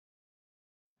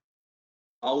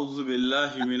أعوذ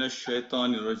بالله من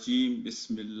الشيطان الرجيم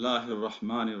بسم الله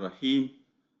الرحمن الرحيم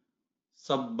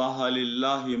سبح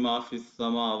لله ما في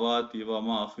السماوات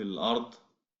وما في الأرض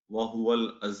وهو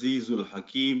العزيز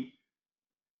الحكيم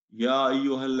يا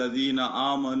أيها الذين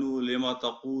آمنوا لما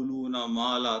تقولون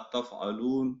ما لا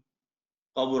تفعلون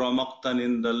كبر مقتا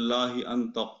عند الله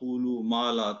أن تقولوا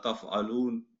ما لا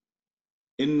تفعلون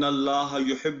إن الله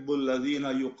يحب الذين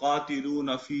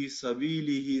يقاتلون في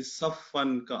سبيله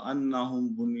صفا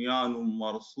كأنهم بنيان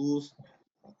مرصوص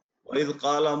وإذ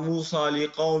قال موسى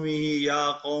لقومه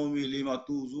يا قوم لم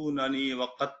توزونني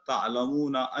وقد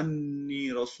تعلمون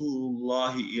أني رسول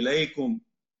الله إليكم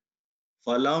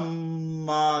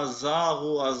فلما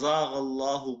زاغوا أزاغ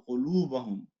الله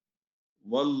قلوبهم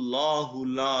والله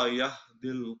لا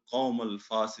يهدي القوم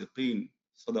الفاسقين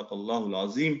صدق الله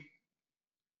العظيم.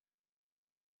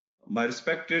 My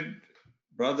respected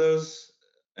brothers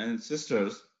and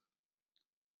sisters,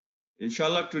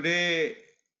 inshallah today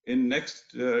in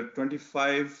next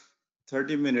 25-30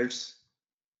 minutes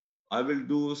I will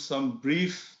do some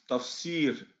brief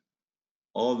tafsir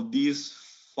of these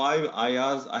five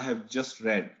ayahs I have just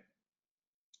read.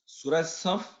 Surah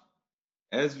Saf,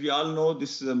 as we all know,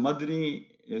 this is a Madani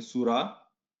surah,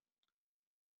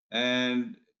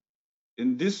 and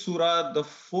in this surah, the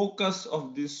focus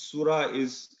of this surah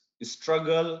is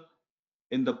struggle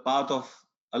in the path of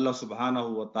Allah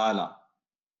subhanahu wa ta'ala.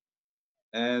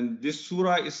 And this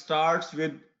surah starts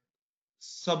with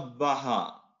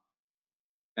Sabbaha,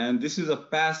 and this is a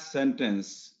past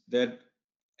sentence that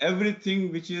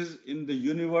everything which is in the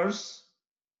universe,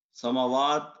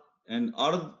 samawat and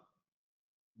earth,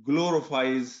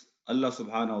 glorifies Allah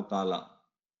subhanahu wa ta'ala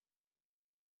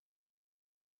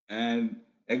and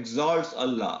exalts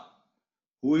Allah,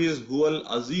 who is Huwal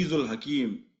Azizul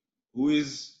Hakim, who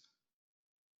is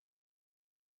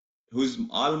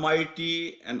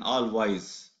almighty and all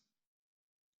wise.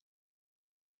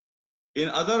 In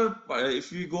other,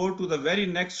 if we go to the very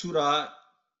next surah,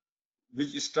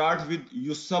 which starts with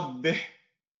Yusabbih,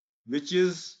 which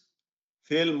is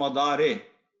Fail Madare,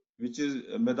 which is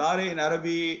Madare in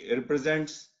Arabic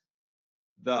represents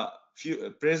the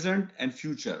present and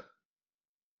future.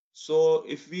 So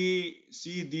if we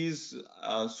see these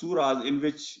surahs in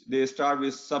which they start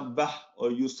with Sabbah or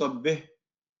Yusabbih,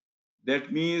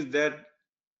 that means that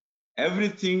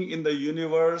everything in the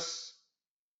universe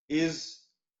is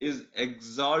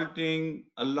exalting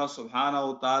Allah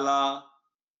subhanahu wa ta'ala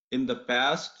in the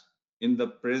past, in the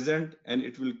present, and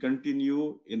it will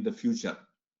continue in the future.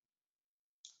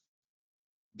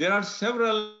 There are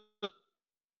several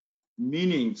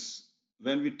meanings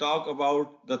when we talk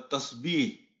about the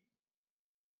tasbih,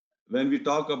 when we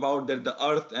talk about that the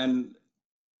earth and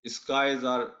skies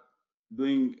are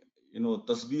doing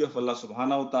tasbih of Allah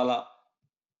subhanahu wa ta'ala.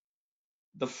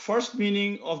 The first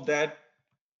meaning of that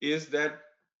is that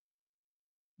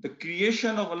the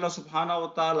creation of Allah subhanahu wa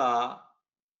ta'ala,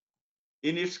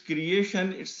 in its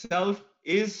creation itself,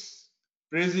 is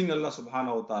praising Allah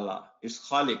subhanahu wa ta'ala, its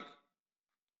khaliq,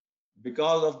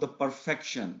 because of the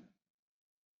perfection.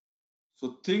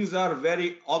 So things are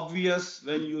very obvious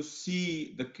when you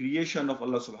see the creation of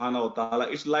Allah subhanahu wa ta'ala.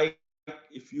 It's like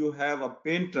if you have a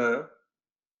painter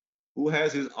who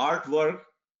has his artwork,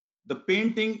 the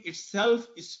painting itself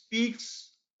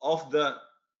speaks of the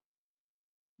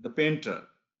painter.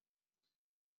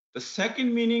 The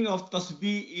second meaning of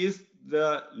tasbih is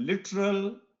the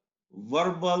literal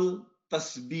verbal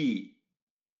tasbih,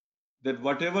 that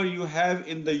whatever you have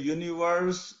in the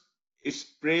universe is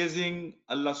praising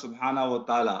Allah subhanahu wa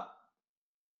ta'ala.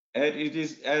 And it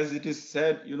is, as it is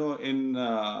said, in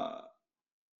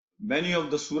many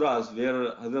of the surahs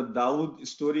where Hazrat Dawood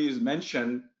story is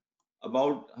mentioned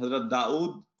about Hazrat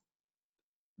Dawood,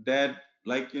 that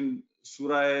like in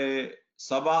Surah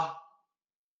Sabah,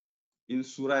 in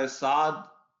Surah Saad,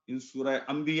 in Surah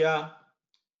Anbiya,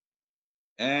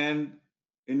 and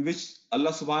in which Allah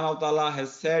subhanahu wa ta'ala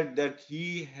has said that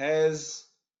he has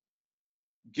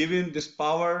given this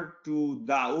power to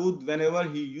Dawood. Whenever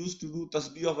he used to do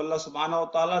tasbih of Allah subhanahu wa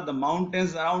ta'ala, the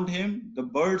mountains around him, the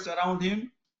birds around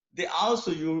him, they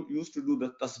also used to do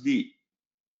the tasbih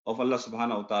of Allah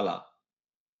subhanahu wa ta'ala.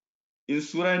 In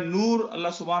Surah Nur, Allah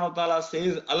subhanahu wa ta'ala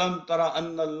says, Alam tara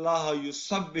anna Allah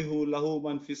yusabbihu lahu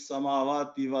man fis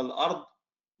samawati wal ard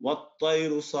wat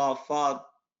tayru safat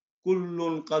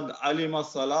kullun qad alima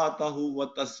salatahu wa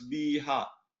tasbiha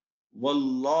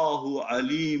wallahu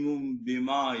alimun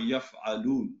bima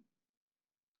yaf'alun.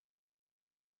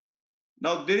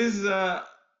 Now there is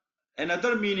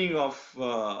another meaning of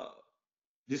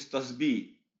this tasbih,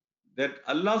 that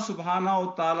Allah subhanahu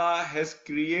wa ta'ala has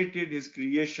created his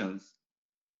creations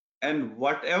and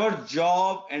whatever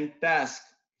job and task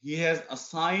he has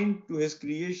assigned to his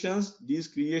creations, these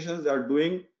creations are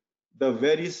doing the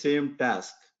very same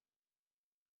task.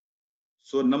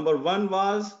 So number one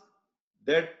was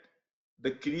that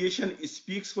the creation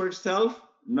speaks for itself.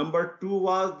 Number two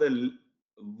was the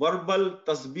verbal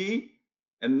tasbih.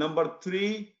 And number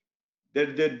three,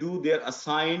 that they do their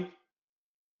assigned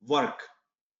work.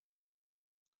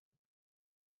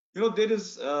 You know, there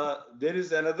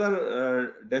is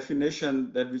another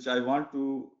definition that which I want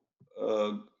to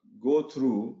uh, go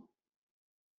through.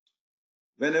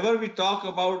 Whenever we talk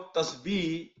about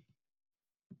tasbih,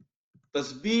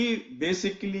 tasbih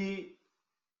basically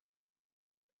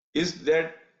is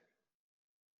that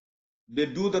they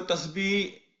do the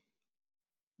tasbih,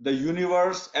 the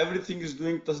universe, everything is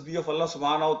doing tasbih of Allah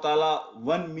subhanahu wa ta'ala.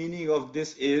 One meaning of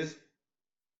this is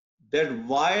that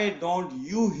why don't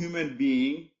you human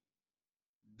being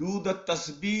do the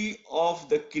tasbih of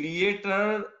the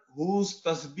creator whose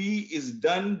tasbih is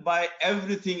done by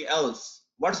everything else?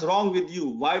 What's wrong with you?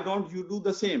 Why don't you do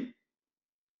the same?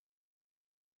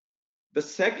 The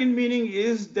second meaning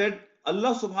is that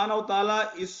Allah subhanahu wa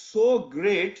ta'ala is so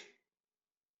great,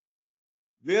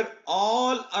 where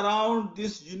all around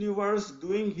this universe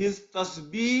doing his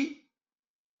tasbih,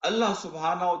 Allah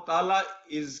subhanahu wa ta'ala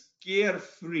is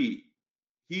carefree.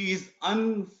 He is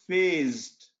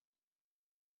unfazed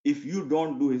if you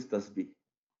don't do his tasbih.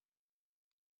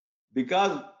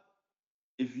 Because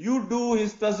if you do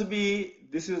his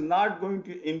tasbih, this is not going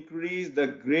to increase the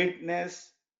greatness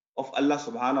of Allah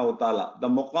subhanahu wa ta'ala, the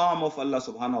muqam of Allah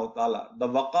subhanahu wa ta'ala, the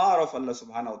waqar of Allah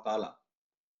subhanahu wa ta'ala.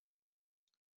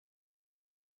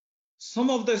 Some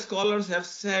of the scholars have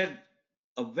said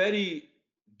a very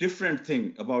different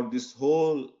thing about this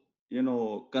whole,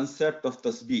 concept of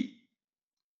tasbih.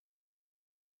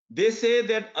 They say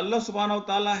that Allah subhanahu wa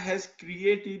ta'ala has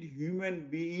created human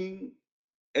being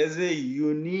as a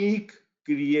unique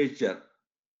creature.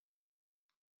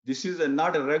 This is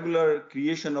not a regular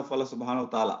creation of Allah subhanahu wa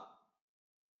ta'ala.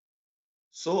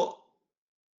 So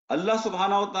Allah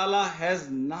subhanahu wa ta'ala has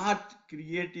not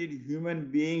created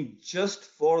human being just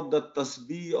for the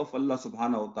tasbih of Allah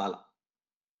subhanahu wa ta'ala.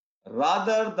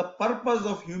 Rather, the purpose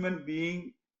of human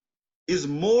being is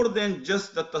more than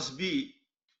just the tasbih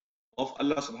of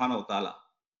Allah subhanahu wa ta'ala.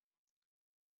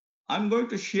 I'm going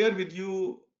to share with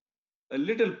you a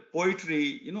little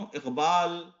poetry.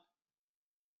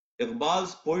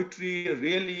 Iqbal's poetry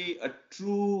really a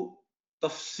true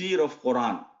tafsir of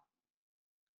Quran.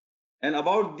 And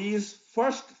about these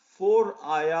first 4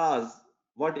 ayahs,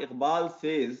 what Iqbal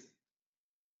says,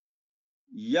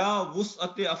 Ya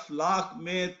wus'at aflaq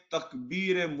mein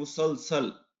takbir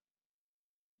musalsal,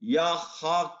 या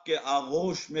खाक के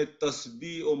आगोश में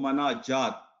तस्बीह और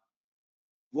मनाजात,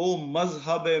 वो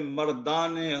मजहब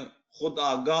मर्दान खुद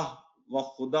आगाह व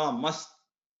खुदा मस्त,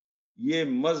 ये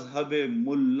मजहब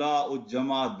मुल्ला और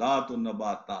जमादात और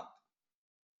नबातात.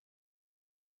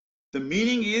 The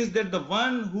meaning is that the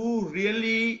one who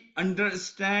really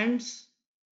understands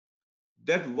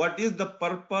that what is the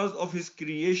purpose of his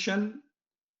creation,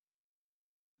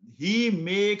 he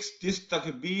makes this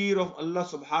takbir of Allah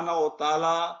subhanahu wa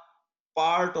ta'ala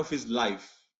part of his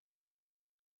life.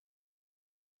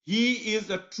 He is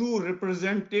a true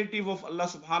representative of Allah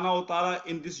subhanahu wa ta'ala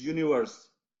in this universe.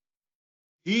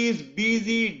 He is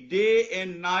busy day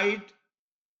and night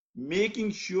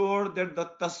making sure that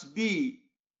the tasbih,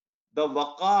 the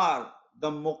waqar, the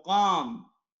muqam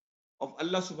of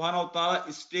Allah subhanahu wa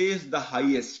ta'ala stays the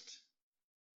highest.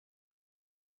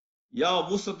 Ya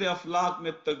wusat aflaq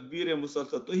mein takbir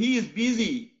musalsal. So he is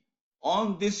busy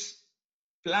on this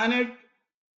planet.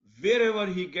 Wherever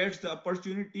he gets the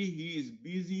opportunity, he is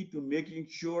busy to making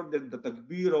sure that the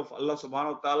takbir of Allah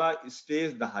subhanahu wa ta'ala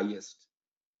stays the highest.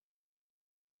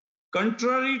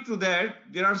 Contrary to that,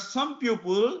 there are some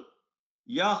people,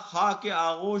 ya kha ke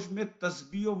agosh mein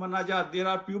tasbih o manajat. There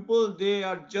are people, they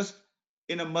are just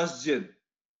in a masjid,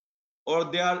 or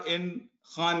they are in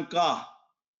khankah,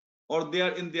 or they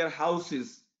are in their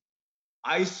houses,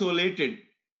 isolated.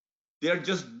 They are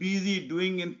just busy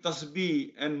doing in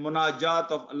tasbih and munajat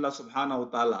of Allah subhanahu wa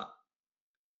ta'ala.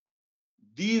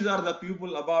 These are the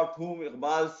people about whom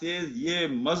Iqbal says, ye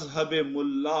mazhab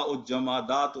mulla u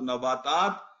jamadat u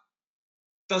nabatat.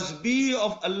 Tasbih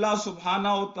of Allah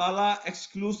subhanahu wa ta'ala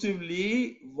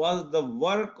exclusively was the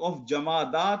work of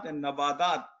jamadat and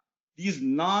nabadat. These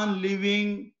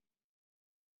non-living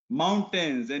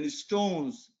mountains and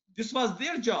stones, this was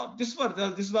their job. This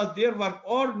was their work.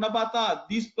 Or nabatat,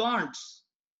 these plants,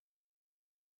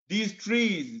 these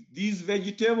trees, these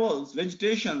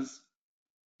vegetations.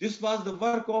 This was the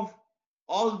work of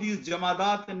all these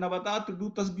jamadat and nabatat to do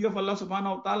tasbih of Allah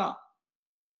subhanahu wa ta'ala.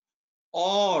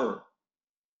 Or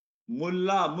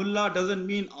mullah doesn't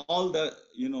mean all the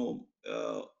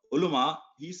ulama.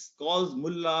 He calls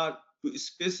mullah to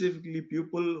specifically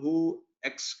people who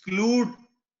exclude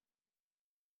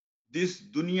this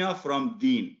dunya from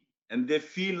deen, and they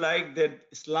feel like that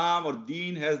Islam or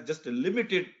deen has just a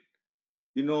limited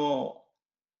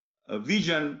a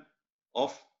vision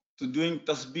of to doing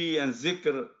tasbih and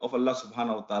zikr of Allah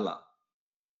subhanahu wa ta'ala.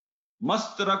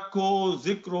 मस्त रखो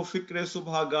जिक्र फिक्र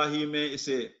सुबह गाही में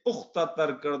इसे पुख्ता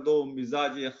तर कर दो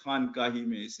मिजाज खानकाही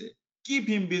में इसे. Keep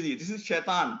him busy. This is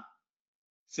shaitan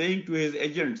saying to his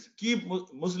agents, keep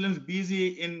Muslims busy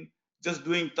in just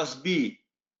doing tasbih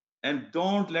and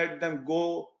don't let them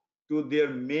go to their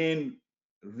main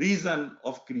reason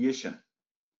of creation.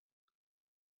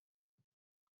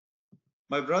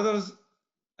 My brothers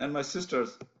and my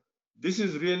sisters, this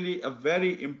is really a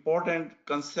very important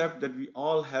concept that we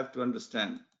all have to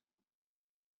understand,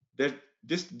 that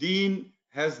this deen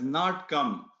has not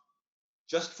come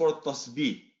just for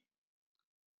tasbih.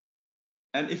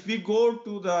 And if we go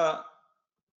to the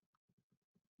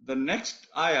next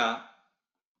ayah,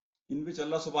 in which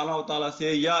Allah subhanahu wa ta'ala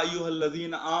says, Ya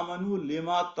ayyuhalladhina amanu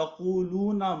lima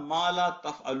taquluna ma la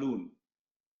taf'alun.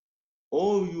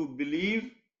 Oh, you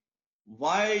believe,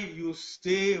 why you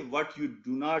say what you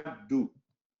do not do.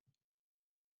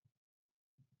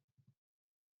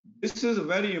 This is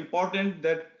very important,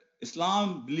 that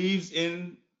Islam believes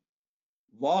in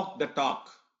walk the talk.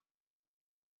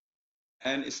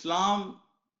 And Islam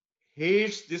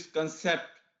hates this concept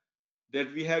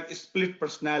that we have a split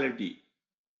personality,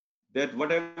 that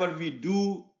whatever we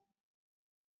do,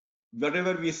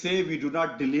 whatever we say, we do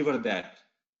not deliver that.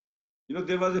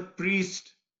 There was a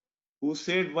priest who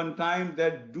said one time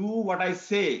that do what I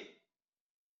say,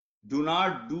 do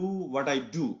not do what I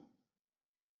do.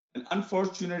 And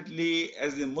unfortunately,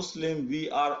 as a Muslim,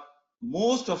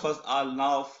 most of us are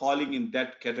now falling in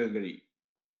that category.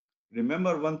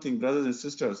 Remember one thing, brothers and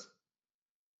sisters,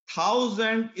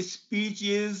 1,000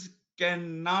 speeches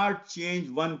cannot change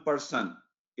one person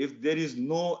if there is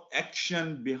no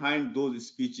action behind those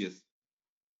speeches.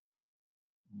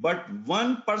 But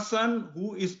one person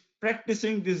who is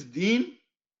practicing this deen,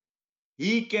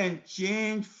 he can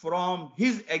change from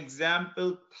his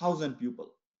example 1,000 people.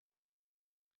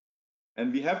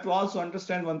 And we have to also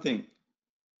understand one thing,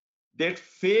 that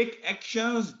fake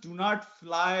actions do not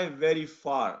fly very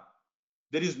far.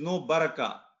 There is no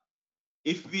barakah.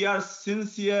 If we are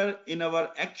sincere in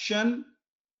our action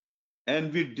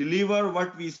and we deliver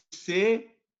what we say,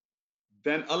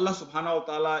 then Allah subhanahu wa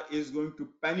ta'ala is going to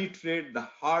penetrate the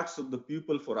hearts of the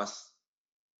people for us.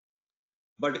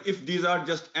 But if these are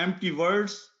just empty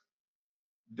words,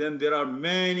 then there are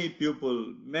many people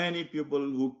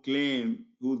who claim,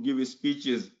 who give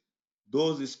speeches.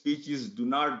 Those speeches do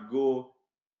not go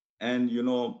and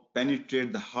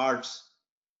penetrate the hearts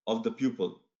of the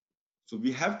people. So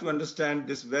we have to understand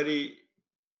this very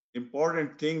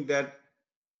important thing, that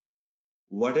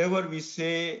whatever we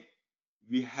say,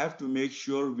 we have to make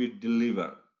sure we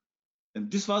deliver.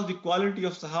 And this was the quality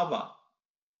of Sahaba.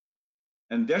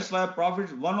 And that's why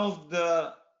Prophet, one of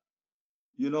the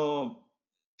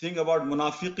thing about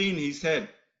munafiqeen, he said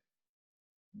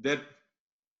that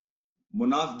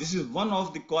this is one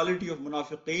of the quality of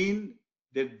munafiqeen,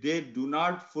 that they do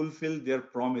not fulfill their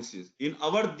promises. In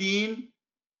our deen,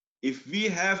 if we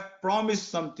have promised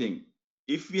something,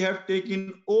 if we have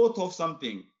taken oath of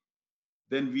something,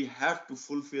 then we have to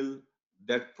fulfill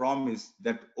that promise,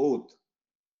 that oath.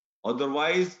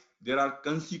 Otherwise, there are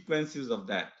consequences of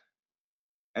that.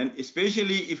 And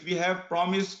especially if we have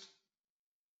promised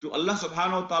to Allah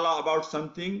subhanahu wa ta'ala about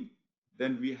something,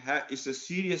 then it's a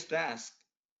serious task.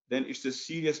 Then it's a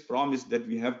serious promise that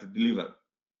we have to deliver.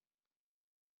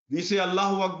 We say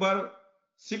Allahu Akbar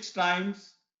 6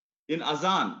 times in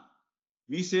Azan.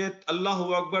 We say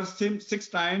Allahu Akbar 6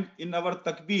 times in our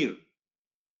takbir.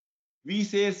 We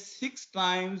say 6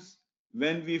 times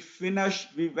when we finish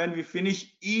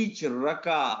each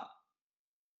rakah.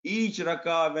 Each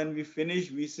rakah, when we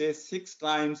finish, we say 6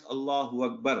 times Allahu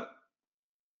Akbar.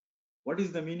 What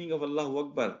is the meaning of Allahu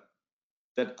Akbar?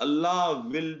 That Allah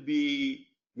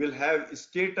will have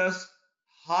status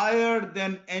higher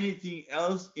than anything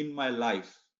else in my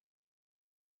life.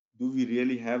 Do we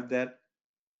really have that?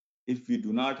 If we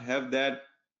do not have that,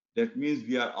 that means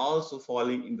we are also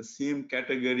falling in the same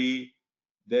category,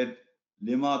 that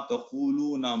lima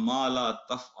taquluna ma la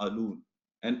taf'alun.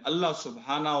 And Allah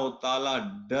subhanahu wa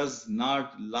ta'ala does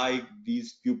not like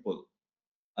these people.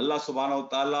 Allah subhanahu wa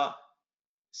ta'ala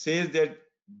says that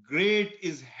great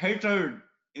is hatred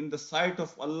in the sight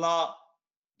of Allah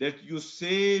that you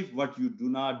say what you do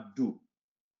not do.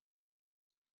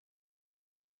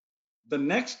 The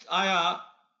next ayah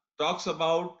talks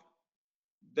about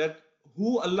that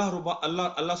who Allah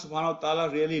subhanahu wa ta'ala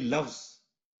really loves.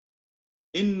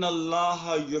 Inna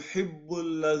Allah yuhibbul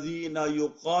ladhina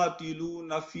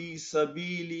yuqatiluna fi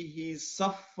sabilihi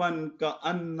saffan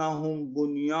ka'annahum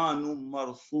bunyanum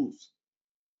marsus.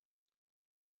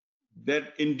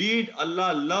 That indeed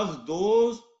Allah loves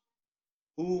those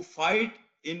who fight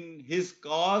in His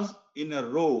cause in a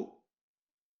row,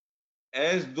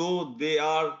 as though they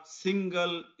are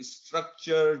single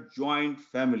structure joint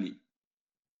family.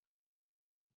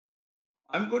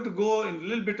 I'm going to go in a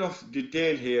little bit of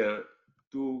detail here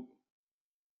to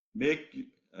make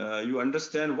you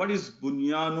understand what is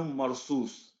bunyanum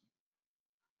marsus.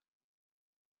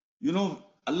 You know,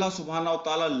 Allah subhanahu wa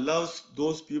ta'ala loves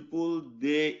those people,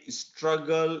 they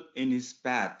struggle in His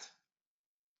path.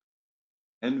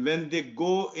 And when they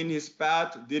go in His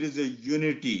path, there is a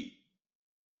unity.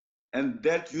 And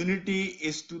that unity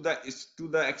is to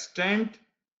the extent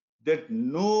that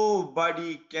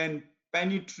nobody can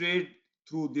penetrate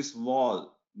through this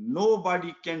wall.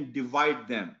 Nobody can divide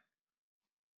them.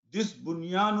 This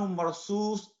bunyanu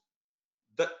marsus,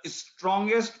 the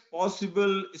strongest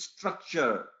possible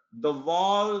structure, the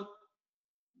wall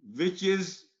which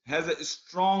has a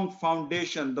strong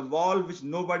foundation, the wall which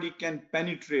nobody can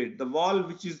penetrate, the wall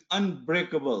which is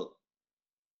unbreakable.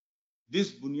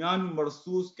 This bunyan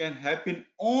marsus can happen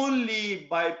only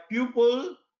by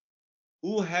people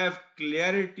who have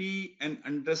clarity and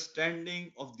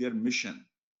understanding of their mission.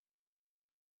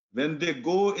 When they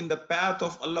go in the path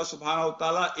of Allah subhanahu wa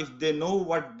ta'ala, if they know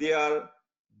what they are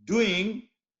doing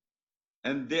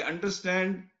and they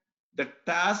understand the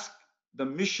task, the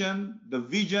mission, the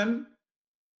vision,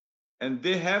 and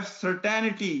they have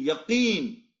certainty,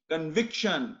 yaqeen,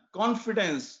 conviction,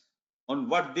 confidence on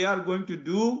what they are going to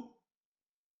do,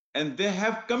 and they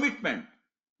have commitment.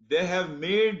 They have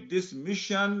made this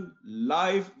mission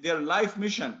their life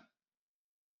mission,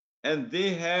 and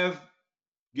they have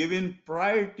given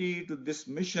priority to this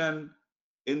mission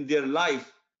in their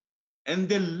life, and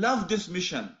they love this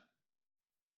mission.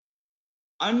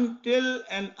 Until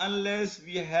and unless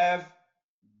we have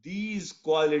these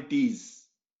qualities,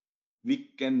 we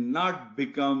cannot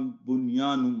become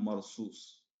bunyanum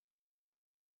marsus.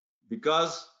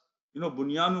 Because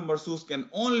bunyanum marsus can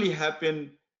only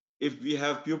happen if we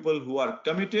have people who are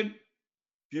committed,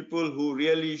 people who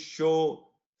really show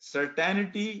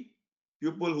certainty,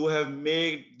 people who have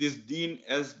made this deen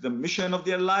as the mission of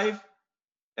their life,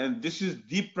 and this is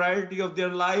the priority of their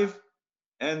life,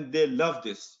 and they love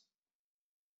this.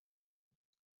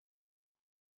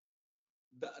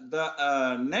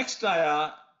 The next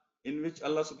ayah in which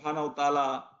Allah subhanahu wa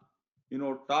ta'ala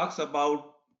talks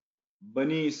about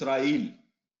Bani Israel.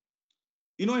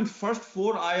 In first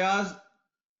 4 ayahs,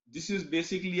 this is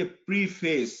basically a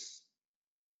preface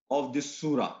of this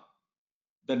surah.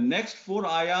 The next 4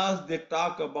 ayahs, they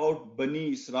talk about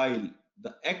Bani Israel,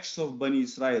 the acts of Bani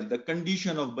Israel, the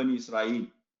condition of Bani Israel.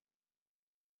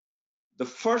 The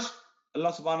first,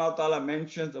 Allah subhanahu wa ta'ala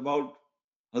mentions about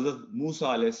Hazrat Musa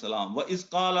alayhi salam. وَإِذْ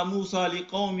قَالَ مُوسَى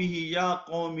لِقَوْمِهِ يَا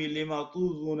قَوْمِ لِمَا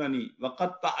تُؤْذُونَنِي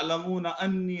وَقَدْ تَعْلَمُونَ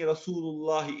أَنِّي رَسُولُ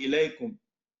اللَّهِ إِلَيْكُمْ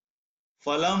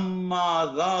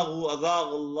فَلَمَّا ذَاغُوا أَذَاغَ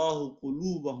اللَّهُ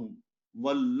قُلُوبَهُمْ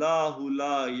وَاللَّهُ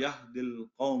لَا يَهْدِي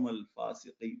الْقَوْمَ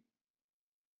الْفَاسِقِينَ.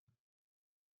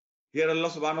 Here Allah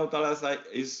subhanahu wa ta'ala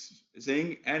is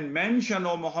saying, and mention,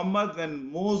 O Muhammad,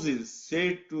 when Moses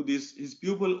said to his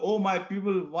people, O my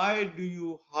people, why do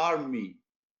you harm me?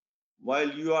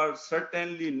 While you are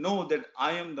certainly know that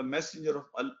I am the messenger of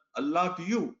Allah to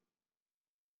you.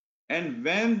 And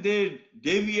when they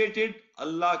deviated,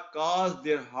 Allah caused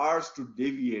their hearts to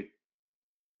deviate.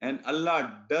 And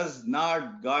Allah does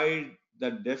not guide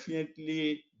the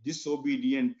definitely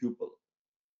disobedient people.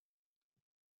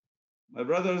 My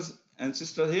brothers and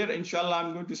sisters, here, inshallah,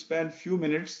 I'm going to spend few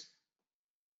minutes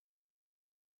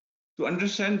to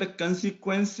understand the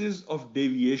consequences of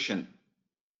deviation.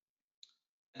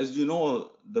 As you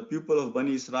know, the people of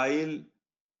Bani Israel,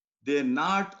 they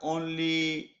not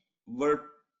only were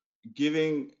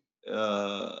giving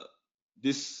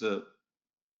this, they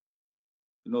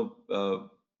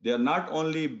are not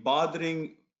only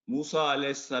bothering Musa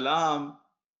alayhi salam,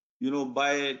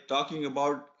 by talking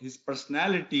about his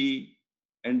personality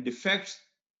and defects,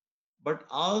 but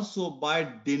also by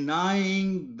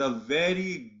denying the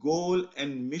very goal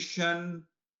and mission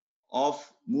of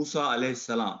Musa alayhi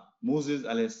salam, Moses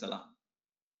alayhi salam.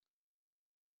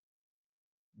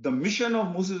 The mission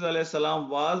of Moses alayhi salam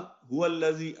was huwa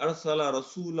allazi arsala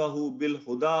rasulahu bil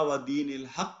huda wa dinil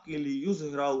haqqi li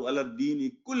yuzhirahu ala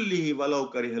dini kullihi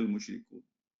walau karihal mushrikun.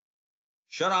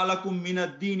 شرع لكم من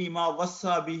الدين ما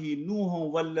وصى به نوح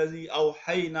والذي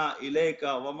أوحينا إليك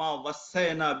وما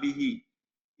وصينا به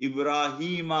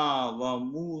إبراهيم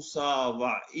وموسى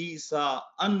وعيسى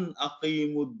أن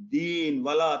أقيموا الدين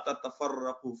ولا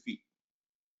تتفرقوا فيه.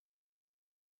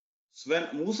 So when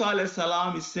Musa alayhi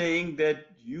salam is saying that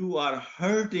you are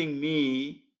hurting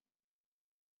me,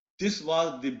 this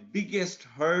was the biggest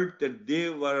hurt, that they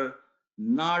were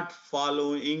not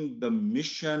following the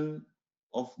mission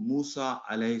of Musa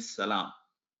alayhi salam.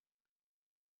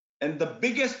 And the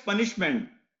biggest punishment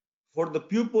for the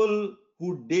people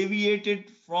who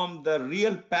deviated from the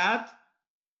real path,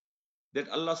 that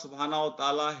Allah subhanahu wa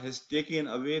ta'ala has taken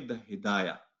away the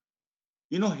hidayah.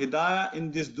 You know, hidayah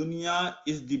in this dunya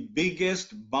is the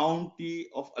biggest bounty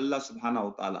of Allah subhanahu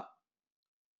wa ta'ala.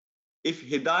 If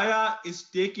hidayah is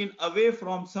taken away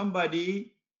from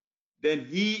somebody, then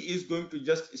he is going to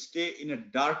just stay in a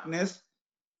darkness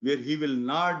where he will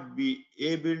not be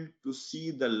able to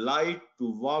see the light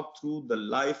to walk through the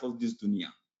life of this dunya.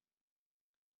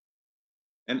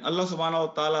 And Allah subhanahu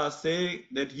wa ta'ala say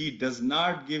that he does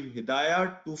not give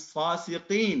hidayah to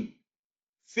fasiqeen.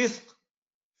 Fisq.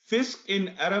 Fisq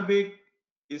in Arabic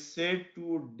is said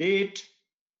to date,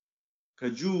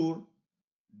 kajur,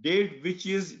 date which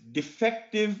is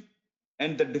defective,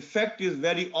 and the defect is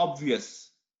very obvious.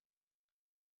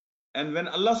 And when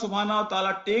Allah subhanahu wa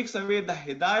ta'ala takes away the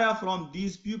hidayah from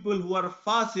these people who are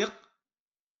fasiq,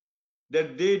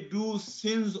 that they do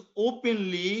sins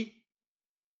openly,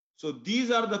 so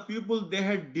these are the people, they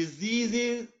had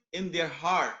diseases in their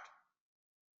heart.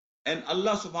 And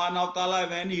Allah subhanahu wa ta'ala,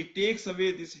 when he takes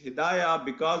away this hidayah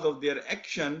because of their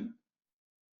action,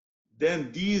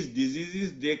 then these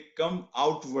diseases, they come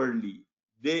outwardly.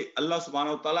 Allah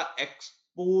subhanahu wa ta'ala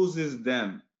exposes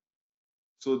them.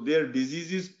 So their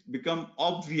diseases become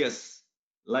obvious,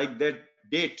 like that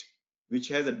date which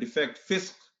has a defect,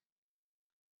 fisq.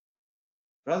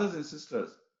 Brothers and sisters,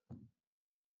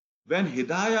 when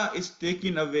hidayah is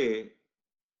taken away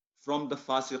from the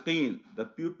fasiqeen, the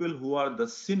people who are the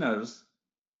sinners,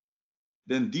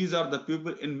 then these are the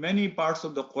people. In many parts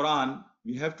of the Quran,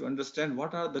 we have to understand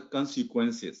what are the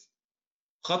consequences.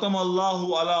 ختم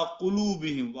الله على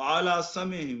قلوبهم وعلى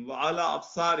سمعهم وعلى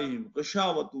أبصارهم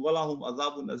غشاوة ولهم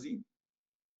عذاب عظيم.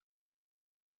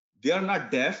 They are not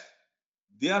deaf,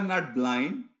 they are not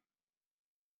blind,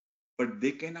 but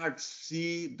they cannot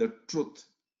see the truth.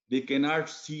 They cannot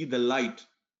see the light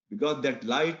because that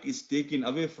light is taken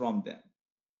away from them.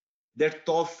 That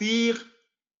tawfiq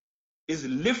is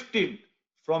lifted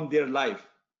from their life.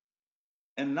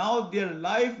 And now their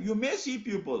life, you may see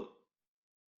people,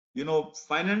 you know,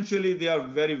 financially they are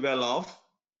very well off.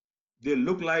 They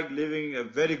look like living a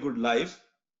very good life.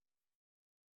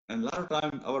 And a lot of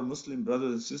time our Muslim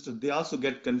brothers and sisters, they also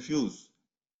get confused.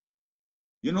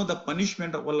 You know, the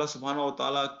punishment of Allah subhanahu wa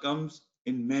ta'ala comes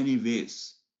in many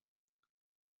ways.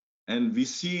 And we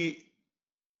see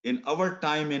in our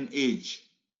time and age,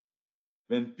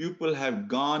 when people have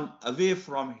gone away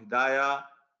from hidayah,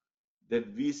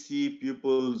 that we see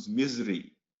people's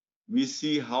misery. We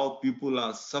see how people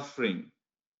are suffering.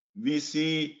 We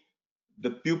see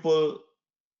the people,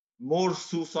 more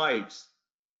suicides,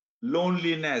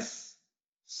 loneliness,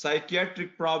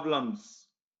 psychiatric problems,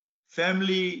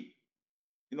 family,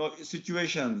 you know,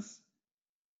 situations,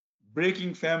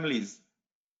 breaking families.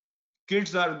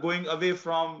 Kids are going away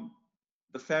from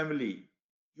the family.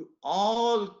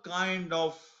 All kind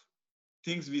of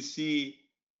things we see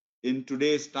in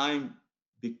today's time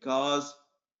because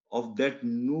of that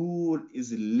noor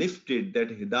is lifted, that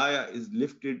hidayah is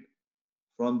lifted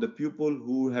from the people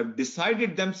who have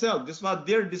decided themselves. This was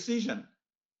their decision.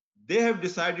 They have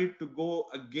decided to go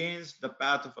against the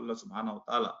path of Allah subhanahu wa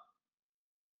ta'ala.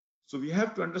 So we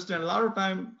have to understand, a lot of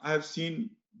time I have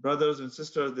seen brothers and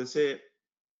sisters, they say,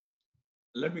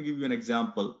 let me give you an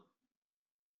example.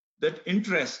 That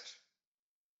interest,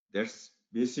 that's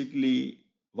basically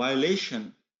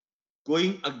violation,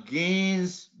 going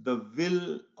against the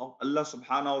will of Allah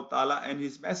subhanahu wa ta'ala and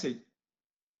his message.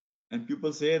 And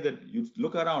people say that, you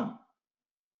look around,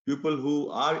 people who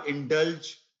are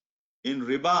indulged in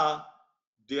riba,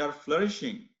 they are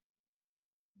flourishing.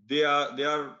 They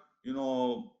are, you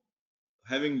know,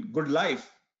 having good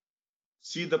life.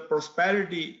 See the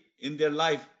prosperity in their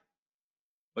life.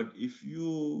 But if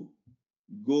you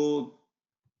go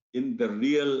in the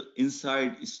real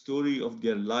inside story of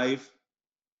their life,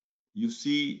 you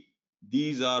see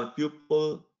these are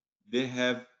people, they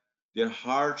have, their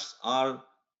hearts are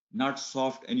not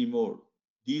soft anymore.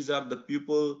 These are the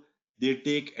people, they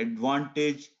take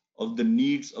advantage of the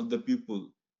needs of the people.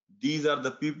 These are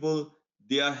the people,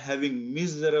 they are having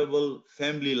miserable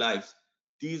family lives.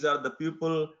 These are the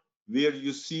people where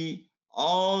you see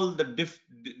all the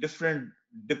different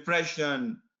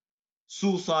depression,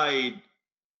 suicide,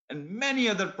 and many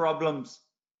other problems.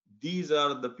 These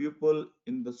are the people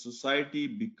in the society.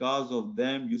 Because of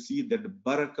them, you see that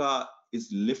barakah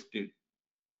is lifted.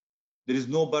 There is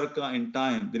no barakah in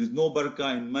time, there is no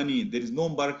barakah in money, there is no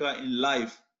barakah in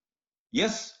life.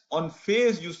 Yes, on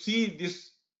face you see this,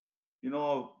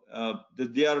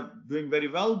 that they are doing very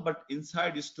well, but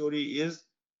inside the story is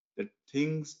that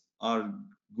things are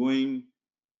going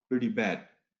pretty bad.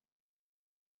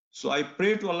 So I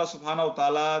pray to Allah subhanahu wa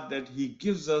ta'ala that He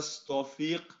gives us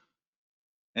tawfiq.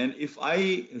 And if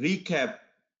I recap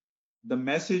the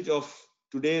message of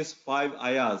today's 5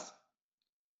 ayahs,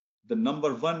 the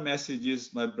number one message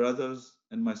is, my brothers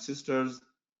and my sisters,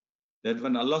 that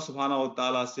when Allah subhanahu wa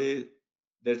ta'ala says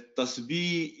that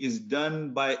tasbih is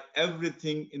done by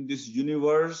everything in this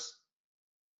universe,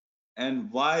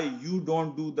 and why you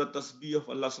don't do the tasbih of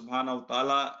Allah subhanahu wa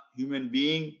ta'ala, human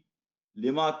being,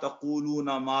 lima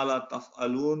taquluna ma la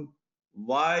taf'alun,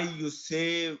 why you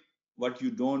say what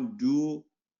you don't do.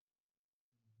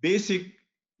 Basic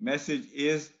message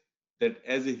is that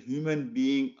as a human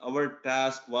being, our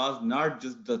task was not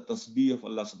just the tasbih of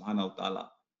Allah subhanahu wa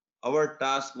ta'ala. Our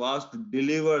task was to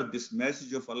deliver this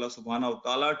message of Allah subhanahu wa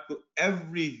ta'ala to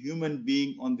every human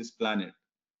being on this planet.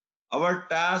 Our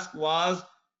task was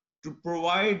to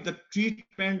provide the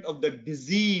treatment of the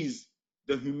disease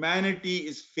the humanity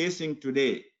is facing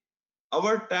today.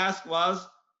 Our task was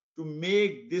to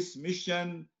make this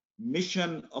mission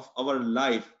of our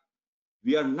life.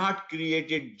 We are not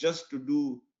created just to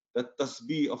do the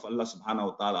tasbih of Allah subhanahu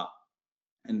wa ta'ala.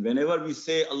 And whenever we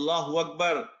say Allahu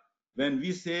Akbar, when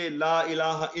we say La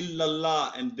ilaha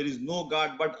illallah, and there is no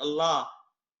God but Allah,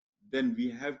 then we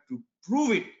have to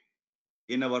prove it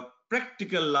in our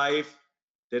practical life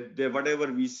that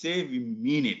whatever we say, we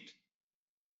mean it.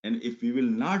 And if we will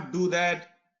not do that,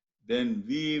 then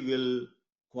we will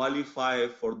qualify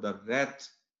for the wrath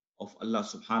of Allah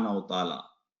subhanahu wa ta'ala.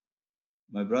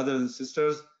 My brothers and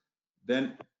sisters,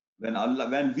 then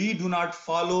when we do not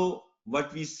follow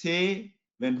what we say,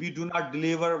 when we do not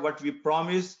deliver what we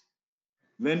promise,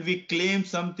 when we claim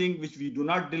something which we do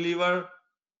not deliver,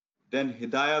 then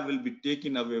hidayah will be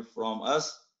taken away from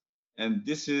us. And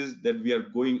this is that we are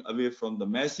going away from the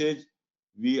message.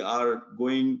 We are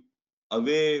going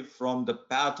away from the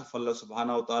path of Allah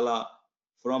subhanahu wa ta'ala,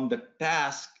 from the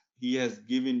task He has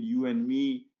given you and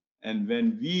me. And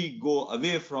when we go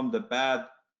away from the path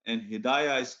and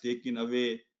hidayah is taken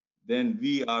away, then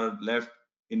we are left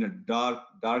in a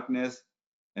darkness,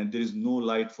 and there is no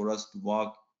light for us to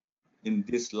walk in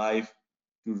this life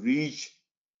to reach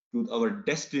to our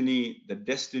destiny, the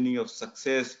destiny of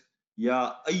success.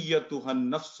 Ya ayyatuhan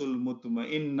nafsul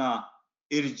mutma'inna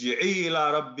irji'i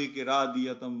ila rabbiki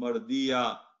radiyatan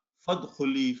mardiya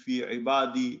fadkhuli fi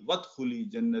ibadi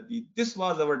wadkhuli jannati. This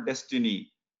was our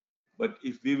destiny. But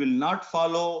if we will not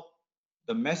follow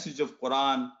the message of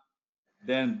Quran,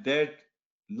 then that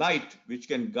light which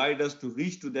can guide us to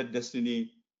reach to that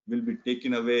destiny will be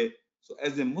taken away. So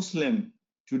as a Muslim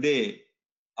today,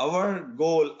 our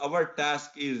goal, our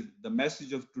task is, the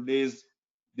message of today's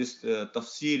this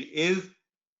tafsir is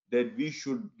that we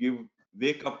should give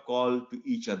wake up call to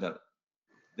each other,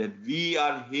 that we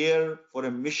are here for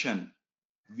a mission,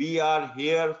 we are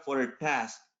here for a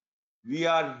task, we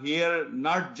are here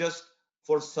not just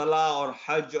for salah or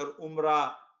hajj or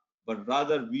umrah, but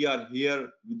rather we are here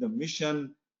with the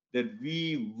mission that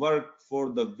we work for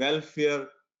the welfare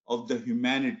of the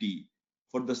humanity,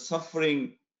 for the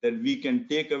suffering, that we can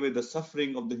take away the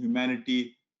suffering of the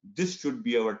humanity. This should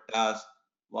be our task.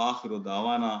 Wa akhiru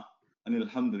dawana anil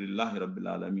hamdulillahi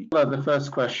rabbil alameen. The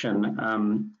first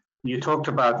question, you talked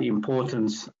about the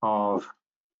importance of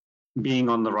being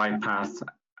on the right path,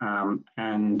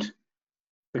 and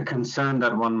the concern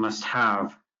that one must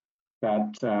have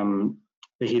that the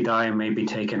hidayah may be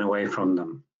taken away from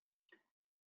them.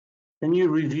 Can you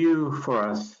review for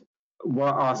us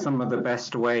what are some of the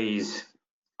best ways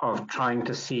of trying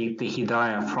to seek the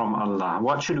hidayah from Allah?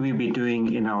 What should we be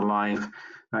doing in our life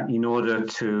in order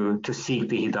to seek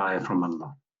the hidayah from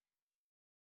Allah?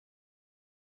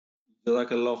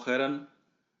 Jazakallah khairan.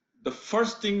 The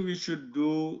first thing we should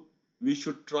do, we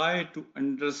should try to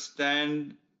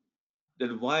understand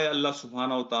that why Allah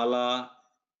subhanahu wa ta'ala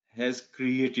has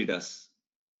created us,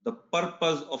 the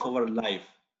purpose of our life.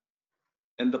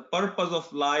 And the purpose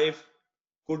of life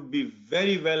could be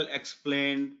very well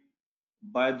explained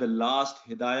by the last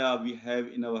hidayah we have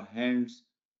in our hands,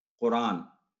 Quran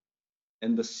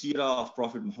and the seerah of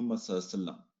Prophet Muhammad Sallallahu Alaihi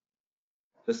Wasallam.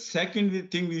 The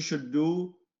second thing we should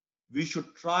do, we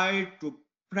should try to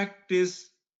practice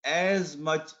as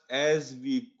much as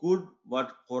we could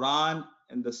what Quran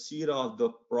and the seerah of the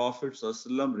Prophet Sallallahu Alaihi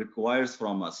Wasallam requires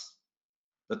from us.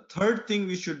 The third thing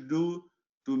we should do,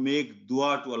 to make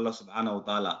dua to Allah subhanahu wa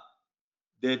ta'ala,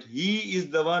 that He is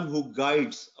the one who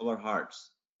guides our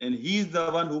hearts, and He is the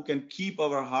one who can keep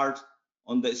our hearts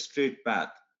on the straight path.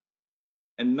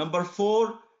 And number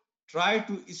four, try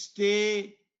to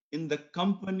stay in the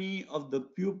company of the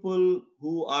people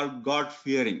who are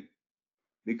God-fearing.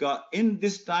 Because in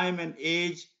this time and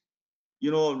age,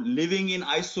 living in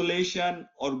isolation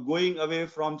or going away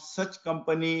from such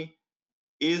company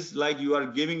is like you are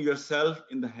giving yourself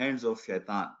in the hands of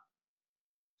shaitan.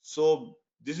 So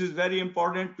this is very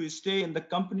important, to stay in the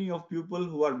company of people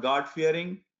who are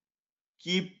God-fearing.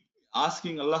 Keep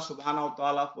asking Allah subhanahu wa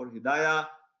ta'ala for hidayah,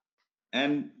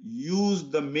 and use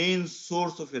the main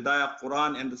source of hidayah,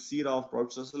 Quran and the seerah of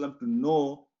Prophet Sallallahu Alaihi Wasallam, to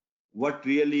know what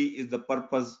really is the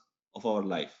purpose of our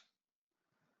life.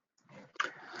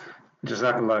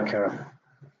 Jazakallah khair.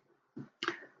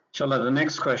 Inshallah, the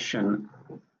next question.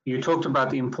 You talked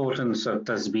about the importance of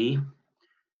tasbih,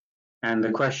 and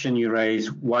the question you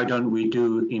raised, why don't we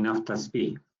do enough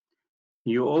tasbih?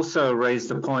 You also raised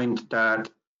the point that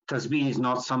tasbih is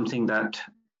not something that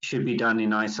should be done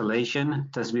in isolation.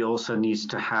 Tasbih also needs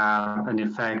to have an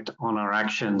effect on our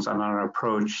actions and our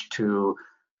approach to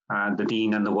the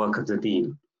deen and the work of the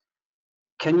deen.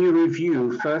 Can you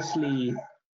review, firstly,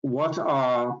 what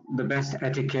are the best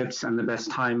etiquettes and the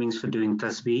best timings for doing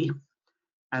tasbih?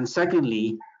 And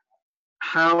secondly,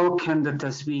 how can the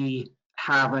tasbih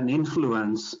have an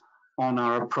influence on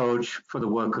our approach for the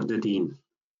work of the deen?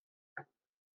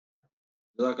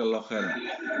 Jazakallah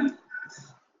khairan.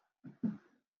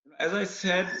 As I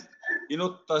said,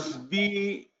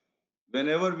 tasbih,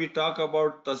 whenever we talk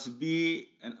about tasbih,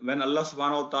 and when Allah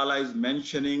subhanahu wa ta'ala is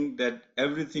mentioning that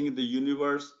everything in the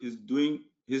universe is doing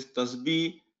His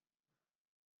tasbih,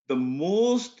 the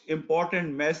most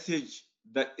important message,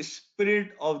 the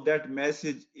spirit of that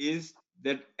message is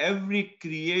that every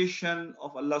creation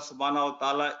of Allah subhanahu wa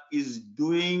ta'ala is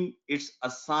doing its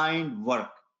assigned work,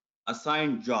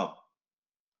 assigned job.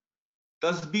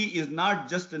 Tasbih is not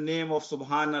just the name of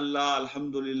Subhanallah,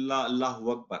 Alhamdulillah,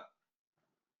 Allahu Akbar.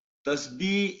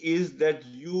 Tasbih is that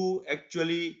you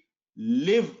actually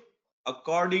live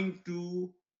according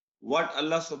to what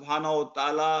Allah subhanahu wa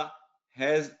ta'ala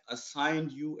has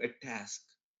assigned you a task.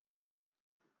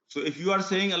 So if you are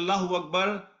saying Allahu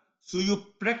Akbar, so you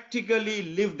practically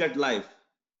live that life.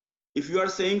 If you are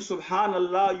saying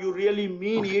Subhanallah, you really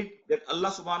mean it, that Allah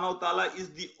subhanahu wa ta'ala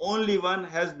is the only one,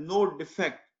 has no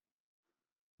defect.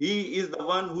 He is the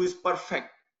one who is perfect.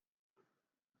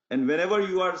 And whenever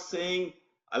you are saying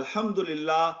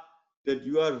Alhamdulillah, that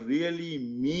you are really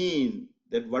mean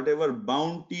that whatever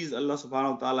bounties Allah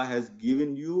subhanahu wa ta'ala has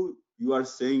given you, you are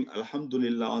saying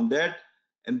Alhamdulillah on that.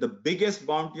 And the biggest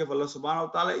bounty of Allah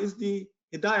subhanahu wa ta'ala is the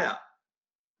hidayah.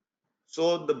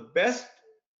 So the best,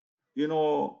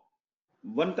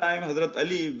 one time Hazrat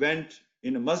Ali went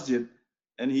in a masjid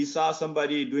and he saw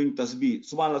somebody doing tasbih.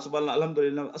 Subhanallah, subhanallah,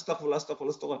 alhamdulillah, astaghfirullah,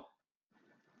 astaghfirullah, astaghfirullah.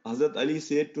 Hazrat Ali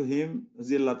said to him,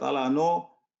 Raziyallahu ta'ala,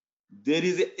 no, there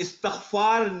is a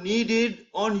istighfar needed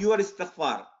on your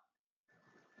istighfar.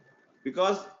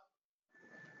 Because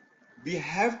we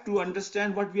have to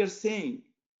understand what we are saying.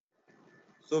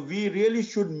 So we really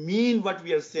should mean what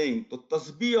we are saying. So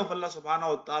tasbih of Allah subhanahu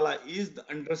wa ta'ala is the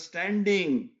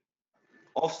understanding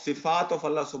of sifat of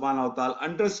Allah subhanahu wa ta'ala,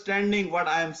 understanding what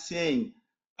I am saying,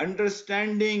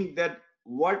 understanding that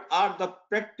what are the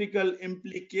practical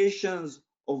implications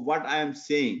of what I am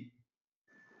saying.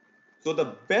 So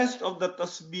the best of the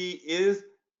tasbih is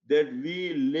that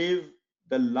we live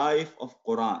the life of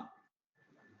Quran.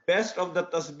 Best of the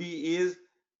tasbih is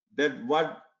that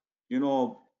what,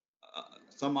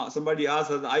 somebody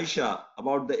asked Aisha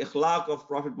about the ikhlaq of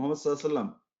Prophet Muhammad Sallallahu Alaihi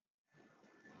Wasallam,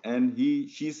 and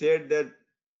she said that,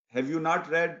 have you not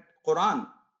read Quran?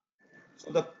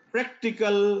 So the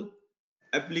practical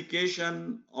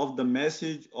application of the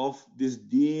message of this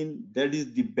deen, that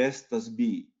is the best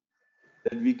tasbih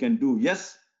that we can do.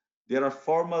 Yes, there are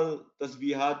formal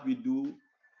tasbihat we do,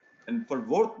 and for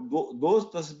those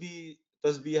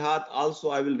tasbihat also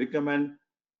I will recommend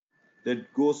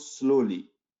that go slowly.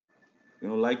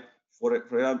 Like for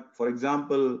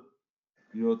example,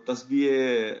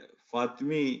 tasbih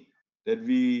Fatimi, that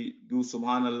we do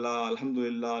Subhanallah,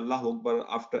 Alhamdulillah, Allahu Akbar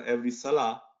after every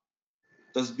Salah.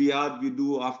 Tasbihat we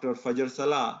do after Fajr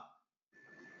Salah.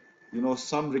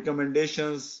 Some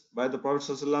recommendations by the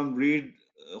Prophet ﷺ, read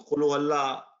Qul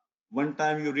Allah one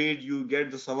time you read, you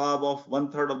get the sawab of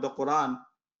 1/3 of the Quran.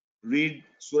 Read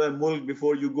Surah Mulk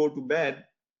before you go to bed.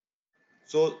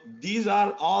 So these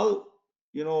are all,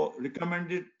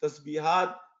 recommended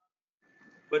tasbihat,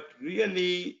 but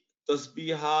really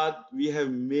tasbihat we have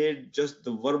made just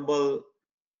the verbal,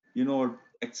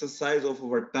 exercise of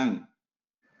our tongue.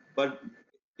 But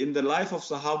in the life of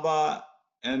Sahaba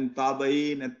and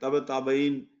Tabain and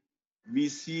Tabain, we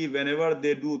see whenever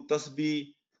they do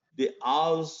tasbih, they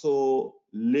also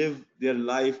live their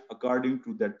life according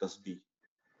to that tasbih.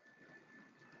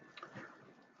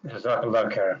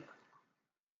 Jazakallah khair.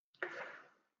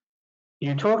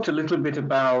 You talked a little bit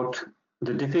about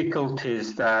the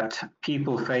difficulties that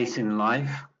people face in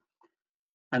life,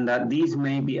 and that these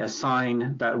may be a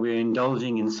sign that we're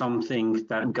indulging in something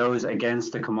that goes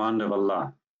against the command of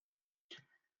Allah.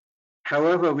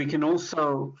 However, we can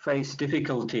also face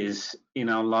difficulties in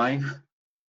our life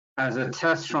as a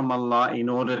test from Allah in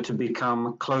order to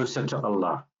become closer to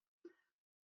Allah.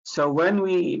 So when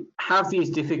we have these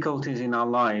difficulties in our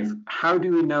life, how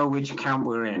do we know which camp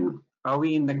we're in? Are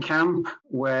we in the camp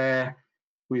where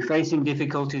we're facing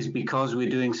difficulties because we're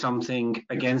doing something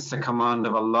against the command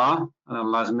of Allah and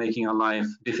Allah is making our life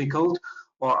difficult?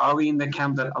 Or are we in the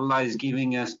camp that Allah is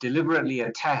giving us deliberately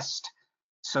a test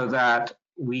so that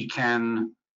we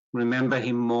can remember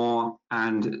Him more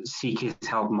and seek His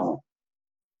help more?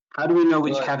 How do we know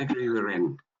which category we're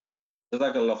in?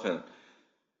 Jazakallah khair.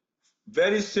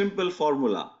 Very simple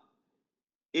formula.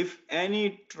 If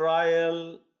any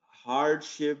trial,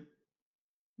 hardship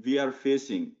we are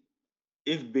facing,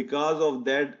 if because of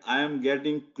that I am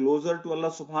getting closer to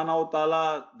Allah subhanahu wa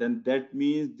ta'ala, then that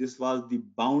means this was the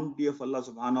bounty of Allah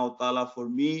subhanahu wa ta'ala for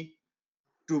me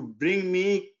to bring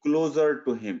me closer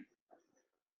to Him.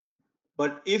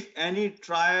 But if any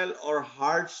trial or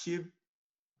hardship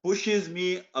pushes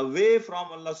me away from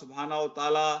Allah subhanahu wa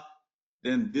ta'ala,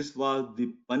 then this was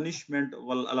the punishment of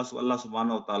Allah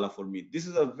subhanahu wa ta'ala for me. This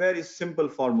is a very simple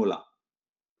formula.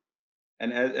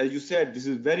 And as you said, this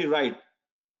is very right.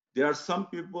 There are some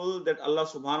people that Allah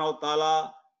subhanahu wa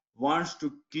ta'ala wants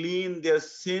to clean their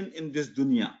sin in this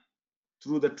dunya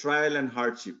through the trial and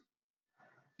hardship.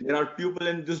 There are people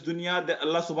in this dunya that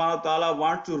Allah subhanahu wa ta'ala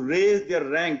wants to raise their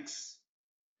ranks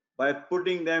by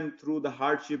putting them through the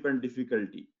hardship and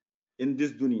difficulty in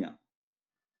this dunya.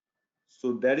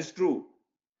 So that is true.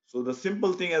 So the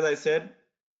simple thing, as I said,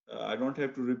 I don't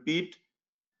have to repeat,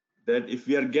 that if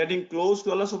we are getting close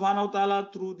to Allah subhanahu wa ta'ala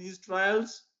through these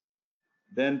trials,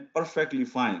 then perfectly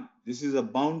fine. This is a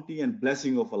bounty and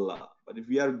blessing of Allah. But if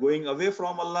we are going away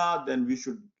from Allah, then we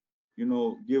should,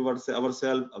 give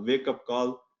ourselves a wake-up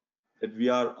call that we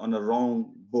are on a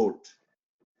wrong boat.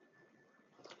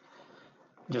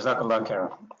 Jazakallah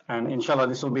khair. And inshallah,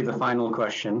 this will be the final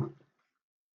question.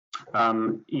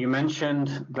 You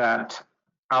mentioned that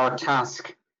our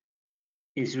task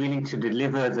is really to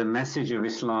deliver the message of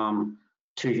Islam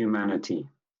to humanity.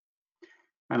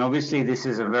 And obviously, this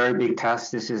is a very big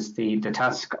task. This is the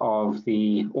task of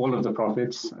all of the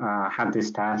prophets had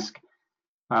this task.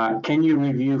 Can you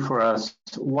review for us,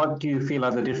 what do you feel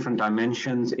are the different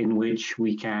dimensions in which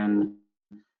we can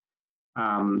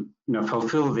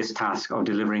fulfill this task of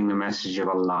delivering the message of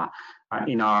Allah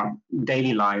in our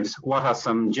daily lives? What are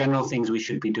some general things we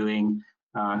should be doing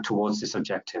towards this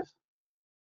objective?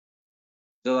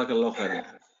 Jazakallah khair.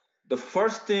 The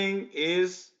first thing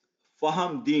is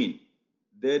faham deen,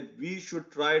 that we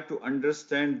should try to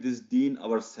understand this deen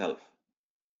ourselves.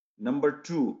 Number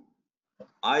two,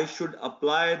 I should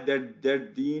apply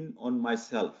that deen on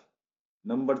myself.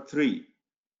 Number three,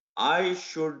 I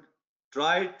should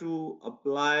try to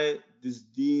apply this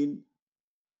deen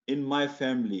in my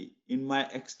family, in my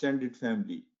extended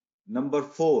family. Number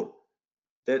four,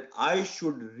 that I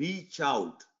should reach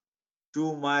out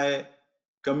to my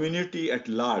community at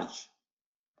large,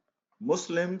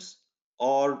 Muslims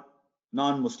or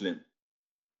non-Muslim.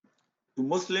 To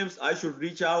Muslims, I should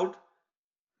reach out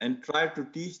and try to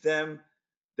teach them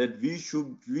that we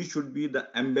should be the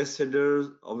ambassadors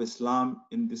of Islam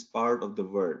in this part of the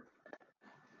world.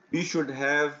 We should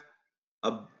have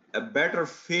a better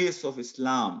face of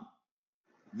Islam.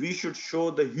 We should show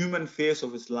the human face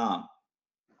of Islam.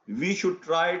 We should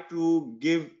try to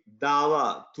give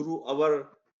dawah through our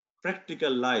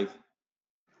practical life.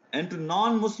 And to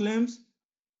non-Muslims,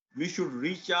 we should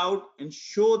reach out and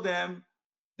show them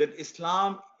that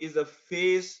Islam is a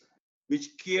face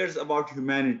which cares about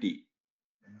humanity.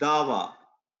 Dawah.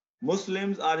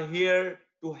 Muslims are here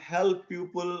to help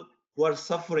people who are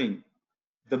suffering.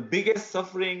 The biggest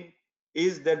suffering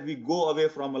is that we go away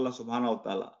from Allah subhanahu wa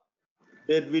ta'ala,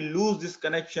 that we lose this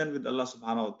connection with Allah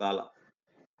subhanahu wa ta'ala.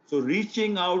 So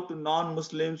reaching out to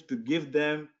non-Muslims to give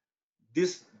them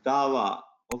this dawah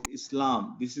of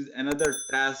Islam, this is another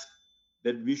task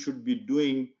that we should be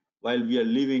doing while we are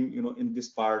living, in this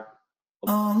part of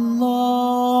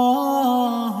Allah.